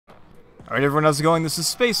Alright everyone, how's it going? This is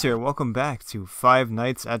Space here. Welcome back to Five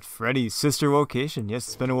Nights at Freddy's sister location. Yes,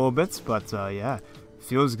 it's been a little bit, but yeah,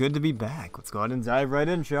 feels good to be back. Let's go ahead and dive right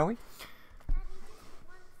in, shall we?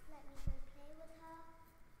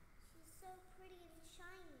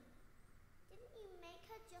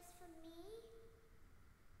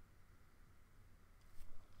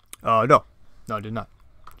 No. No, I did not.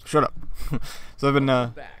 Shut up. So I've been,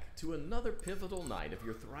 back to another pivotal night of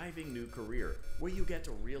your thriving new career, where you get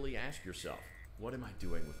to really ask yourself, what am I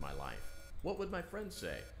doing with my life? What would my friends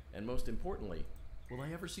say? And most importantly, will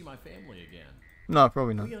I ever see my family again? No,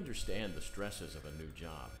 probably not. We understand the stresses of a new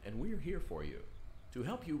job, and we're here for you. To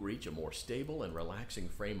help you reach a more stable and relaxing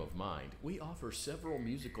frame of mind, we offer several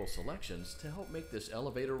musical selections to help make this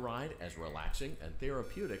elevator ride as relaxing and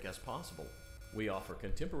therapeutic as possible. We offer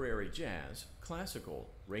contemporary jazz, classical,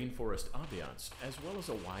 rainforest ambiance, as well as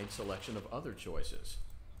a wide selection of other choices.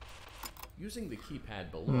 Using the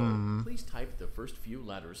keypad below, please type the first few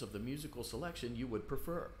letters of the musical selection you would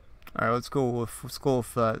prefer. Alright, let's go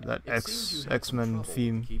with that X-Men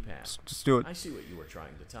theme. Just do it. I see what you were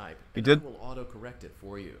trying to type. You did? I will auto-correct it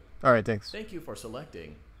for you. Alright, thanks. Thank you for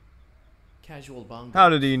selecting Casual Bongo. How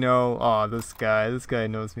did he know? Aw, this guy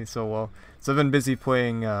knows me so well. So I've been busy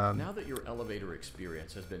playing, Now that your elevator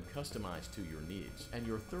experience has been customized to your needs and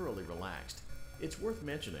you're thoroughly relaxed, it's worth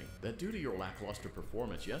mentioning that due to your lackluster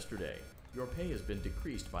performance yesterday, your pay has been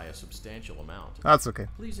decreased by a substantial amount. That's okay.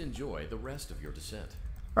 Please enjoy the rest of your descent.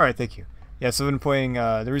 Alright, thank you. Yeah, so I've been playing,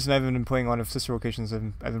 the reason I haven't been playing a lot of sister locations,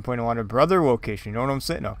 I've been playing a lot of brother location, you know what I'm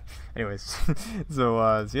saying? No. Anyways,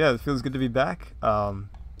 so yeah, it feels good to be back.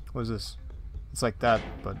 What is this? It's like that,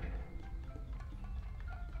 but...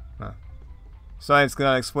 Science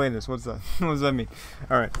cannot explain this. What's that? What does that mean?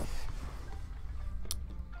 Alright.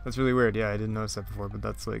 That's really weird. Yeah, I didn't notice that before, but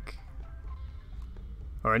that's like...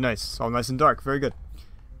 Alright, nice. It's all nice and dark. Very good.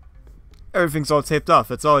 Everything's all taped off.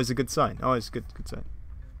 That's always a good sign. Always a good sign.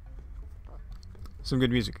 Some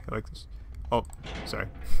good music. I like this. Oh, sorry.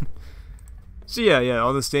 So yeah,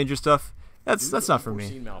 all this danger stuff. That's not for me.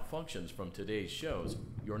 Due to unforeseen malfunctions from today's shows,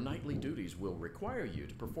 your nightly duties will require you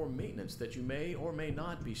to perform maintenance that you may or may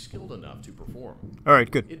not be skilled enough to perform. Alright,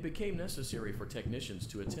 good. It became necessary for technicians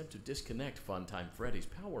to attempt to disconnect Funtime Freddy's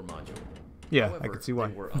power module. Yeah, However, I can see why.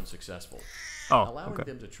 They were unsuccessful. Allowing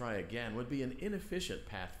them to try again would be an inefficient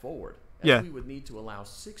path forward, as yeah. we would need to allow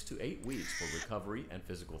 6 to 8 weeks for recovery and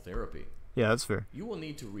physical therapy. Yeah, that's fair. You will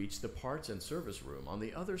need to reach the parts and service room on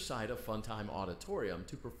the other side of Funtime Auditorium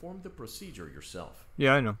to perform the procedure yourself.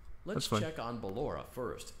 Yeah, I know. Let's check on Ballora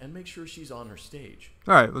first and make sure she's on her stage.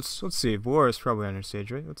 Alright, let's see. Ballora's probably on her stage,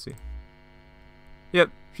 right? Let's see.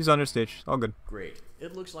 Yep, she's on her stage. All good. Great.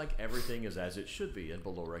 It looks like everything is as it should be in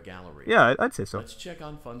Ballora Gallery. Yeah, I'd say so. Let's check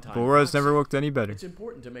on Funtime. Ballora's never looked any better. It's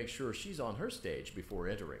important to make sure she's on her stage before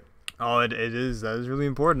entering. Oh, it is. That is really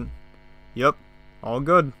important. Yep. All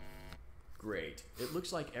good. Great. It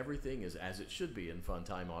looks like everything is as it should be in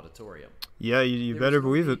Funtime Auditorium. Yeah, you better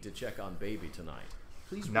believe it. To check on Baby tonight.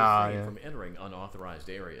 Please refrain from entering unauthorized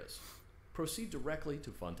areas. Proceed directly to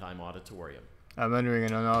Funtime Auditorium. I'm entering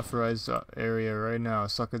an unauthorized area right now.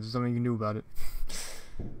 Sucker, there's something you can do about it.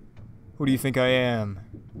 Who do you think I am?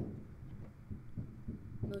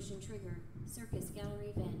 Motion trigger. Circus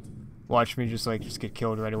gallery vent. Watch me just get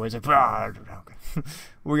killed right away. It's like, okay.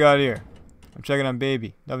 What we got here? I'm checking on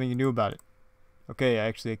Baby. Nothing you can do about it. Okay,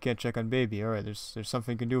 I can't check on Baby. Alright, there's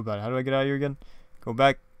something you can do about it. How do I get out of here again? Go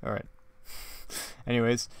back? Alright.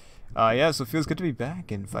 Anyways, yeah, so it feels good to be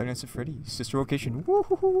back in Five Nights at Freddy's sister location.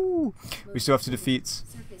 Woohoo! We still have to defeat.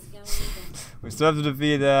 We still have to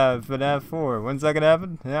defeat FNAF 4. When's that gonna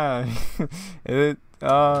happen? Yeah.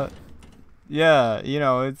 Yeah, you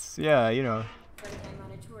know, it's Alright,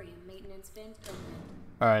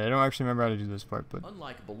 I don't actually remember how to do this part, but...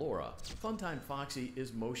 Unlike Ballora, Funtime Foxy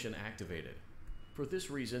is motion activated. For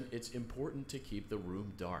this reason, it's important to keep the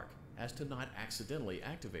room dark, as to not accidentally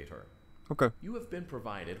activate her. Okay. You have been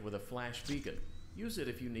provided with a flash beacon. Use it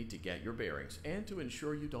if you need to get your bearings, and to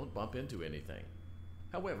ensure you don't bump into anything.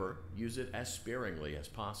 However, use it as sparingly as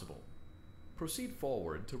possible. Proceed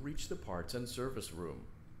forward to reach the parts and service room.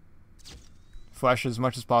 Flash as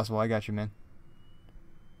much as possible, I got you, man.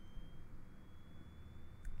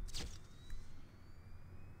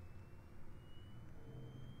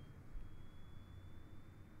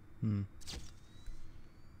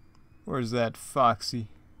 Where's that Foxy?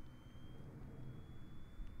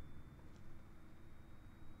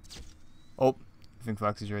 Oh, I think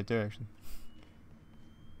Foxy's right there, actually.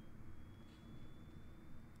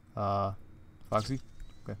 Foxy?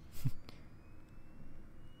 Okay.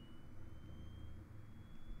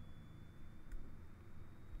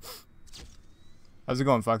 How's it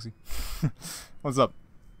going, Foxy? What's up?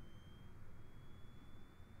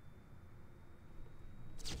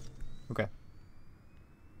 Okay.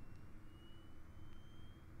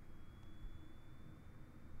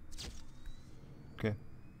 Okay.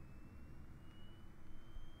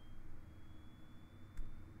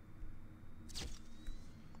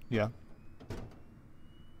 Yeah.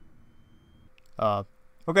 Okay,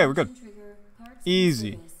 we're good. Function trigger, parts and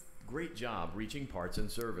Easy. service. Great job reaching parts and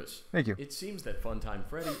service. Thank you. It seems that Funtime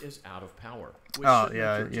Freddy is out of power, which Oh, should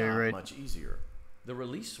yeah, make your you're job right. much easier. The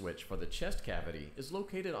release switch for the chest cavity is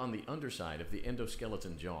located on the underside of the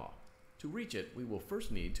endoskeleton jaw. To reach it, we will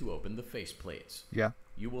first need to open the face plates. Yeah.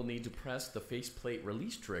 You will need to press the faceplate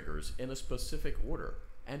release triggers in a specific order,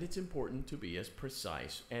 and it's important to be as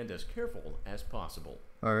precise and as careful as possible.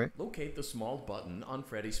 Alright. Locate the small button on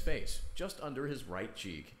Freddy's face, just under his right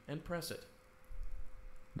cheek, and press it.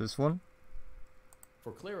 This one?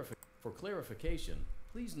 For clarification,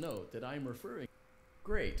 please note that I'm referring...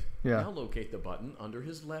 Great. Yeah. Now locate the button under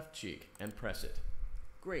his left cheek and press it.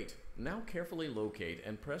 Great. Now carefully locate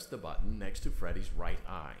and press the button next to Freddy's right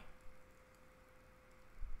eye.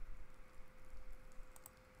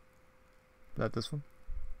 Is that this one?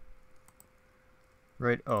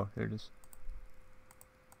 Right. Oh, there it is.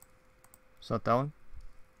 Is that that one?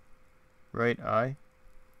 Right eye.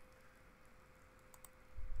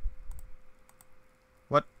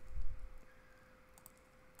 What?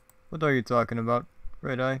 What are you talking about?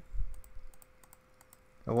 Right eye.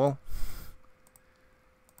 Hello?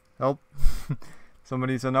 Help.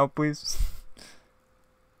 Somebody send help, please.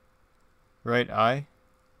 Right eye.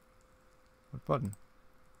 What button?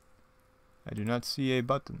 I do not see a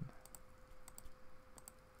button.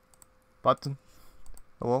 Button?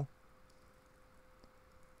 Hello?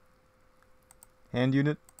 Hand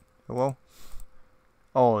unit? Hello?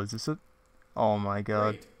 Oh, is this it? Oh my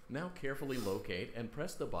god. Great. Now carefully locate and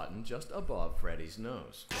press the button just above Freddy's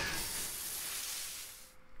nose.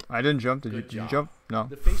 I didn't jump. Did Good you job. jump? No.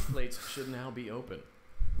 The faceplates should now be open.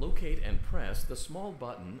 Locate and press the small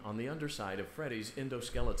button on the underside of Freddy's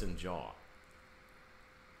endoskeleton jaw.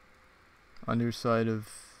 Underside of...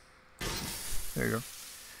 There you go.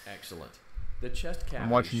 Excellent. The chest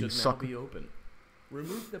cavity watching you should now suck. be open.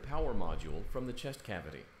 Remove the power module from the chest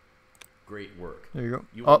cavity. Great work. There you go.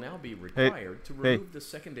 You will Oh, now be required to hey. remove the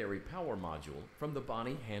secondary power module from the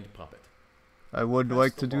Bonnie hand puppet. I would Press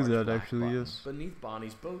like the to do large that, black actually, button yes. beneath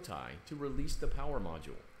Bonnie's bow tie to release the power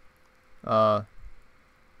module.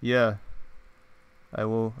 Yeah. I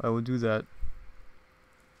will do that.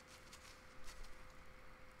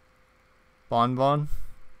 Bon.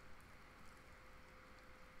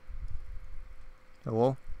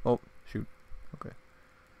 Hello? Oh, shoot. Okay.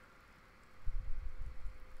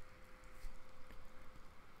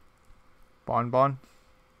 Bon.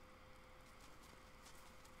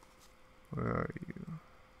 Where are you?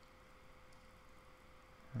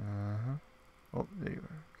 Oh, there you are.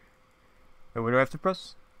 Okay. Wait, what do I have to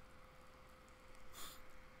press?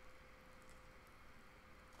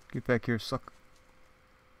 Get back here, suck.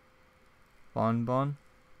 Bon.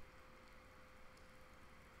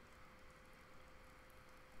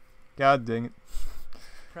 God dang it.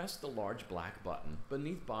 Press the large black button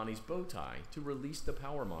beneath Bonnie's bow tie to release the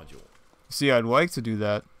power module. See, I'd like to do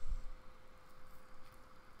that.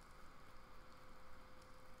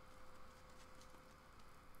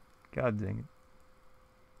 God dang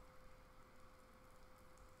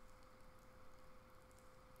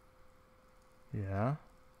it. Yeah.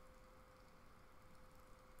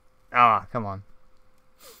 Ah, come on.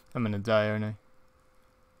 I'm gonna die, aren't I?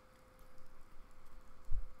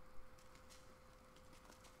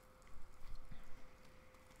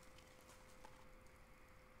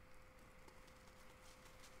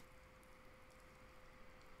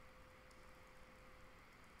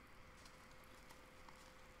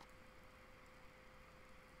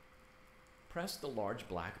 Press the large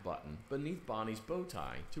black button beneath Bonnie's bow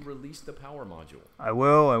tie to release the power module. I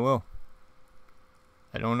will.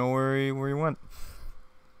 I don't know where he went.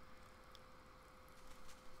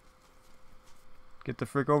 Get the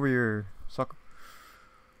frick over here, sucker.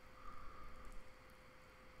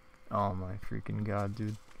 Oh my freaking god,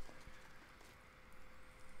 dude.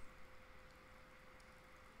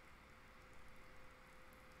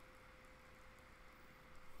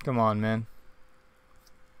 Come on, man.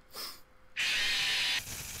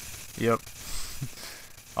 Yep.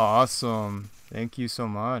 Awesome. Thank you so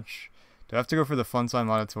much. Do I have to go for the Fun Time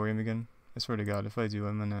Auditorium again? I swear to God, if I do,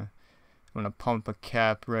 I'm gonna pump a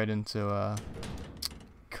cap right into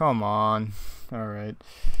Come on. Alright.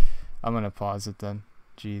 I'm gonna pause it then.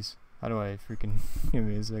 Jeez. How do I freaking give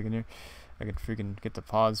me a second here? I could freaking get the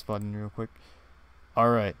pause button real quick.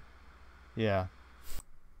 Alright. Yeah.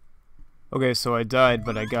 Okay, so I died,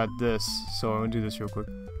 but I got this. So I'm gonna do this real quick.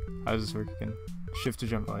 How does this work again? Shift to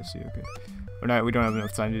jump. Oh, I see. Okay. We're not. We don't have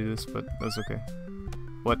enough time to do this, but that's okay.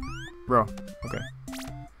 What, bro? Okay.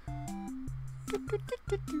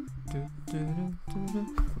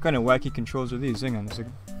 What kind of wacky controls are these? Hang on a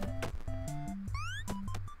second.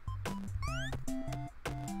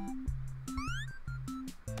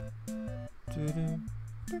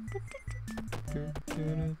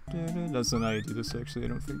 That's not how you do this, actually, I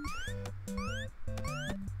don't think.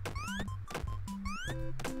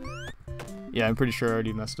 Yeah, I'm pretty sure I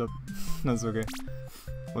already messed up. That's okay.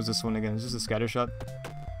 What's this one again? Is this a scatter shot?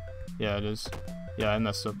 Yeah, it is. Yeah, I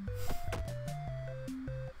messed up.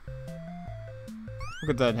 Look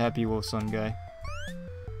at that Happy Wolf Son guy.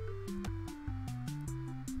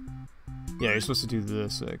 Yeah, you're supposed to do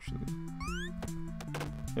this, actually.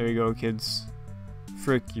 There you go, kids.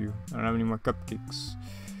 Frick you. I don't have any more cupcakes.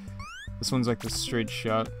 This one's like the straight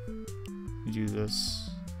shot. You do this.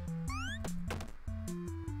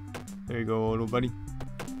 There you go, little buddy.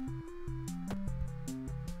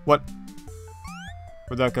 What?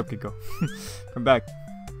 Where'd that cupcake go? Come back.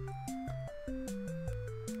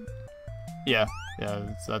 Yeah,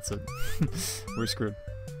 that's it. We're screwed.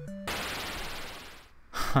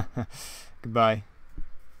 Goodbye.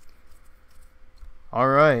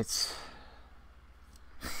 Alright.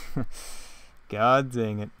 God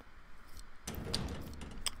dang it. I'm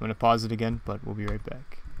gonna pause it again, but we'll be right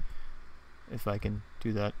back. If I can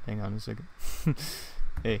do that. Hang on a second.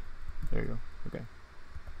 Hey, there you go. Okay.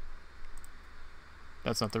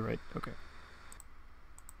 That's not the right. Okay.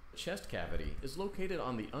 The chest cavity is located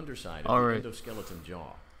on the underside All of right. the endoskeleton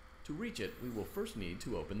jaw. To reach it, we will first need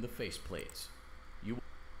to open the face plates.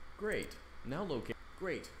 Great. Now locate.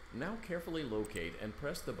 Great. Now carefully locate and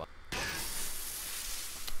press the button.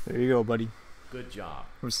 There you go, buddy. Good job.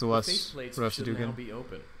 What's the The last? face plates What do I have to should do now again? be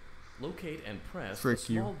open. Locate and press Frick the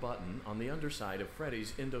small you. button on the underside of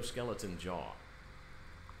Freddy's endoskeleton jaw.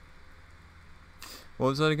 What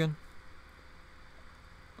was that again?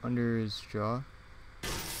 Under his jaw?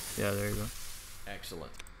 Yeah, there you go.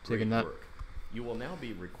 Excellent. Taking Great that. work. You will now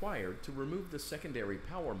be required to remove the secondary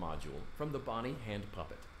power module from the Bonnie hand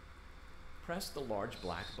puppet. Press the large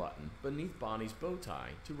black button beneath Bonnie's bow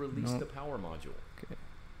tie to release Nope. the power module. Okay.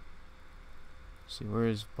 See, where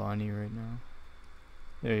is Bonnie right now?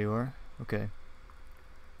 There you are. Okay.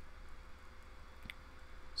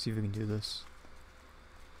 See if we can do this.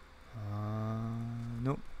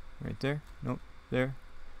 Nope. Right there. Nope. There.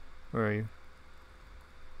 Where are you?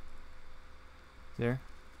 There.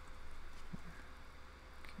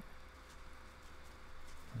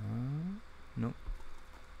 Nope.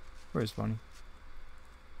 Where's Bonnie?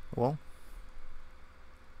 Well.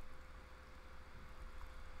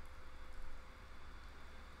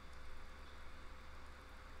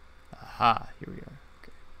 Aha, here we are.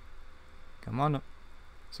 Okay. Come on up.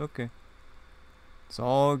 It's okay. It's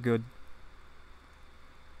all good.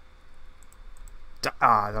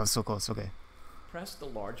 Ah, that was so close. Okay. Press the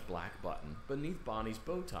large black button beneath Bonnie's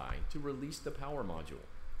bow tie to release the power module.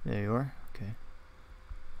 There you are. Okay.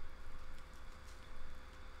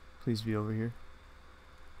 Please be over here.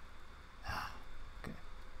 Ah, okay.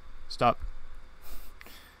 Stop.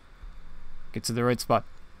 Get to the right spot.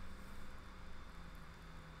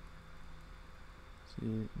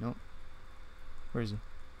 See, nope. Where is he?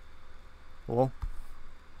 Whoa.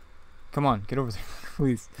 Come on, get over there,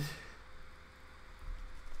 please.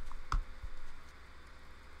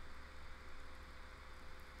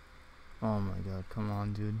 Oh my god, come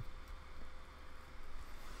on, dude.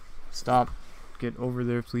 Stop. Get over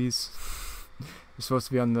there, please. You're supposed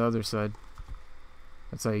to be on the other side.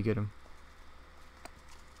 That's how you get him.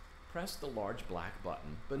 Press the large black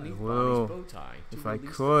button beneath will, Bonnie's bow tie to if I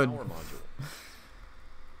release could. the power module.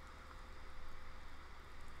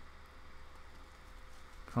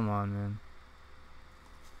 Come on, man.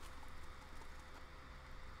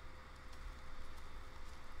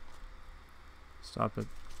 Stop it.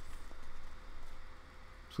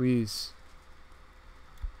 Please.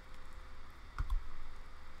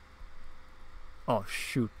 Oh,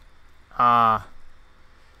 shoot. Ah.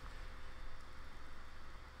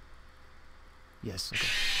 Yes, okay.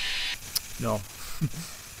 No.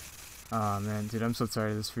 Ah, man, dude, I'm so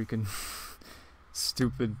tired of this freaking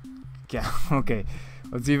stupid gal. Okay,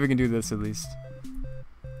 let's see if we can do this at least.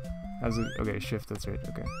 How's it? Okay, shift, that's right,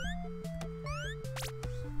 okay.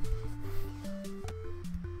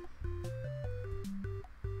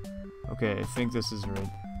 Okay, I think this is right.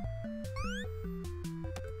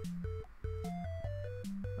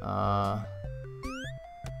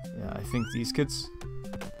 Yeah, I think these kids.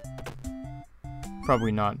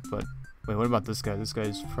 Probably not, but Wait, what about this guy? This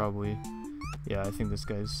guy's probably... Yeah, I think this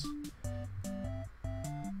guy's...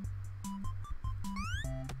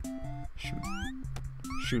 Shoot.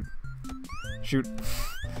 Shoot. Shoot.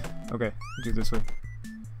 Okay, do it this way.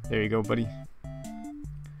 There you go, buddy.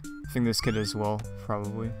 I think this kid as well,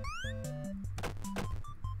 probably.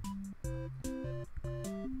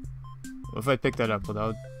 Well, if I pick that up, will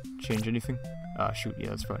that change anything? Ah, shoot, yeah,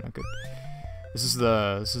 that's probably not good. This is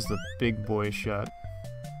the big boy shot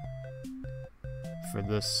for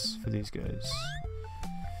these guys.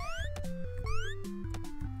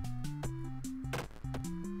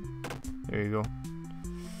 There you go.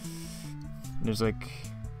 There's like,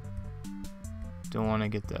 don't want to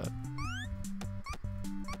get that.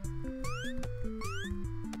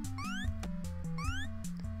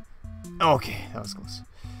 Okay, that was close.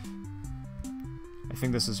 I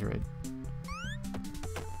think this is right.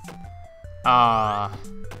 Ah.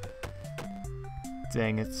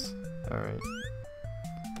 Dang it. Alright.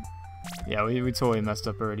 Yeah, we totally messed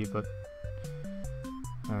up already, but...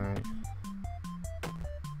 Alright.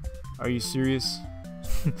 Are you serious?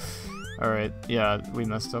 Alright, yeah, we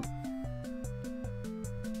messed up.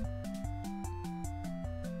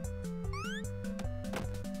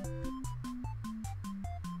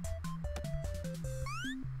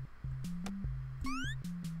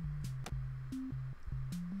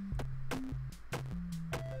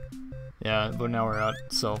 Yeah, but now we're out,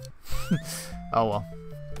 so... Oh well.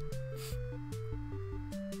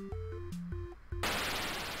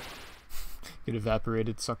 Get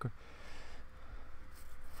evaporated, sucker.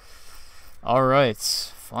 Alright,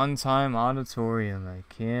 Fun Time Auditorium. I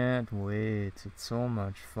can't wait. It's so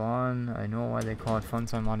much fun. I know why they call it Fun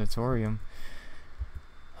Time Auditorium.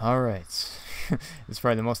 Alright. It's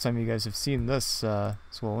probably the most time you guys have seen this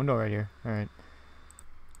little window right here. Alright.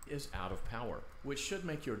 Is out of power, which should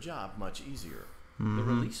make your job much easier. The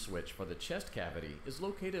release switch for the chest cavity is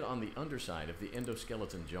located on the underside of the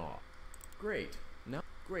endoskeleton jaw. Great. Now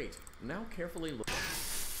carefully look.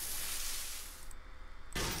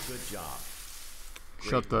 Good job.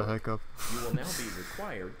 Shut the heck up. You will now be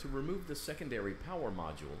required to remove the secondary power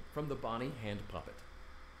module from the Bonnie hand puppet.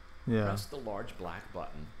 Yeah. Press the large black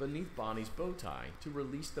button beneath Bonnie's bow tie to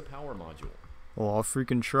release the power module. Well, I'll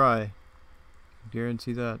freaking try.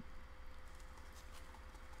 Guarantee that.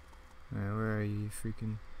 Alright, where are you,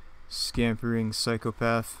 freaking scampering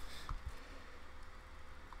psychopath?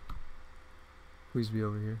 Please be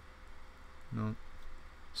over here. No.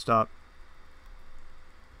 Stop.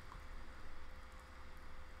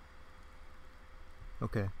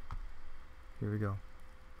 Okay. Here we go.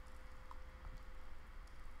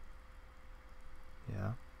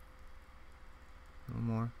 Yeah. No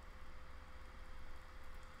more.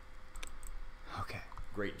 Okay.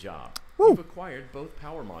 Great job. Woo! You've acquired both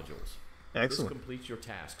power modules. Excellent. This completes your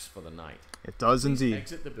tasks for the night. It does Please indeed.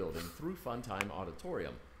 exit the building through Funtime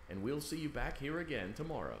Auditorium, and we'll see you back here again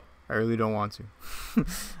tomorrow. I really don't want to.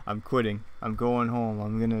 I'm quitting. I'm going home.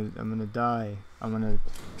 I'm gonna die. I'm gonna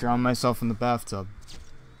drown myself in the bathtub.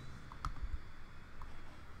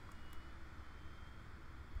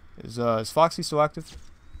 Is Foxy still active?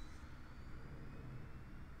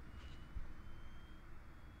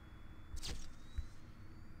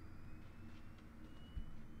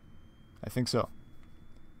 I think so.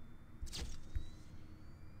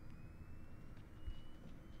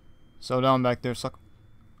 Slow down back there, sucker.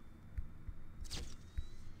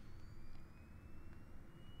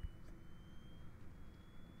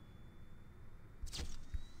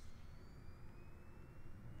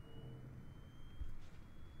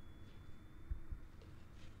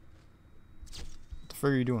 What the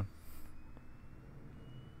frick are you doing?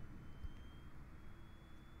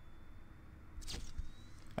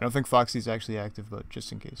 I don't think Foxy's actually active, but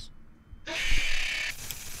just in case.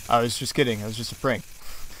 I was just kidding. It was just a prank.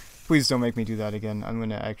 Please don't make me do that again. I'm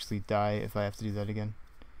gonna actually die if I have to do that again.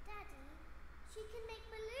 Daddy, she can make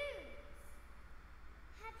balloons.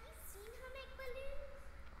 Have you seen her make balloons?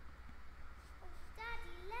 Oh,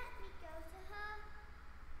 Daddy, let me go to her.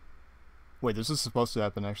 Wait, this is supposed to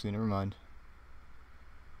happen actually. Never mind.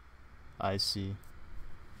 I see.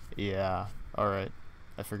 Yeah. Alright.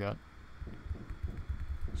 I forgot.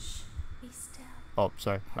 Shh, be still. Oh,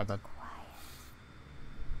 sorry. My bad. Quiet.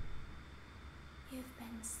 You've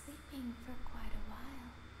been sleeping for quite a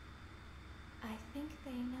while. I think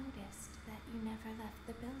they noticed that you never left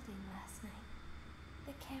the building last night.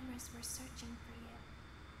 The cameras were searching for you,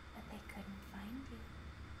 but they couldn't find you.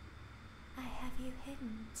 I have you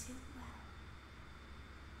hidden too well.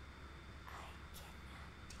 I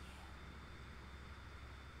kidnapped you.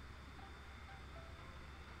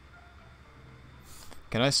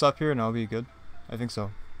 Can I stop here and I'll be good? I think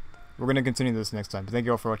so. we're gonna continue this next time. But thank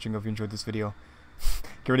you all for watching. Hope you enjoyed this video.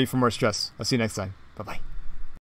 Get ready for more stress. I'll see you next time. Bye bye.